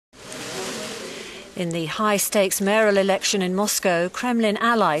In the high-stakes mayoral election in Moscow, Kremlin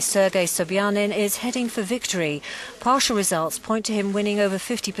ally Sergei Sobyanin is heading for victory. Partial results point to him winning over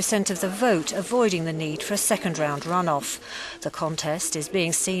 50% of the vote, avoiding the need for a second-round runoff. The contest is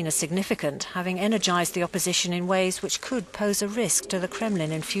being seen as significant, having energised the opposition in ways which could pose a risk to the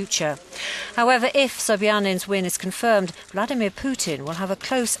Kremlin in future. However, if Sobyanin's win is confirmed, Vladimir Putin will have a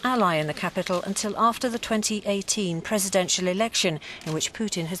close ally in the capital until after the 2018 presidential election, in which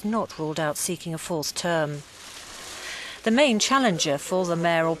Putin has not ruled out seeking a fourth term. The main challenger for the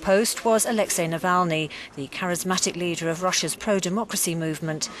mayoral post was Alexei Navalny, the charismatic leader of Russia's pro-democracy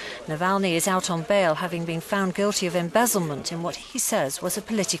movement. Navalny is out on bail, having been found guilty of embezzlement in what he says was a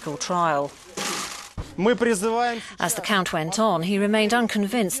political trial. As the count went on, he remained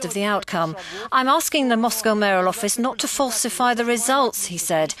unconvinced of the outcome. "I'm asking the Moscow mayoral office not to falsify the results," he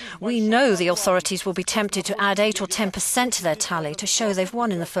said. "We know the authorities will be tempted to add 8 or 10% to their tally to show they've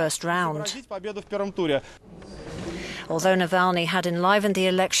won in the first round." Although Navalny had enlivened the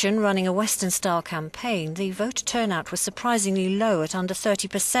election running a Western-style campaign, the voter turnout was surprisingly low at under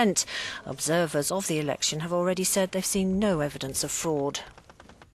 30%. Observers of the election have already said they've seen no evidence of fraud.